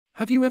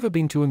Have you ever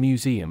been to a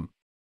museum?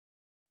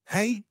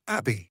 Hey,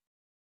 Abby.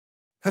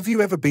 Have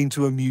you ever been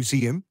to a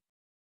museum?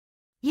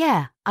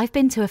 Yeah, I've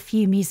been to a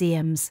few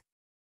museums.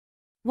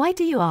 Why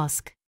do you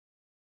ask?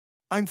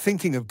 I'm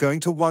thinking of going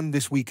to one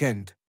this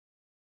weekend.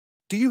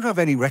 Do you have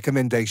any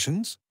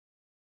recommendations?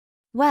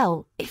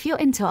 Well, if you're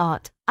into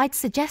art, I'd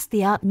suggest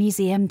the Art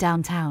Museum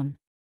downtown.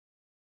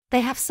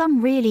 They have some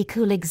really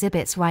cool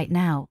exhibits right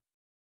now.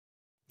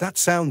 That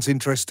sounds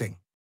interesting.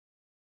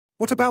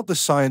 What about the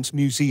Science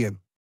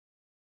Museum?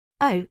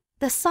 Oh,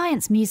 the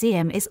Science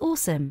Museum is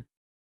awesome.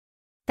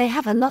 They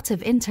have a lot of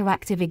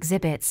interactive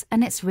exhibits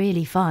and it's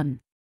really fun.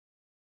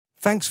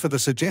 Thanks for the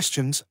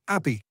suggestions,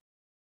 Abby.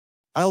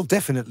 I'll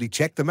definitely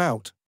check them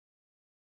out.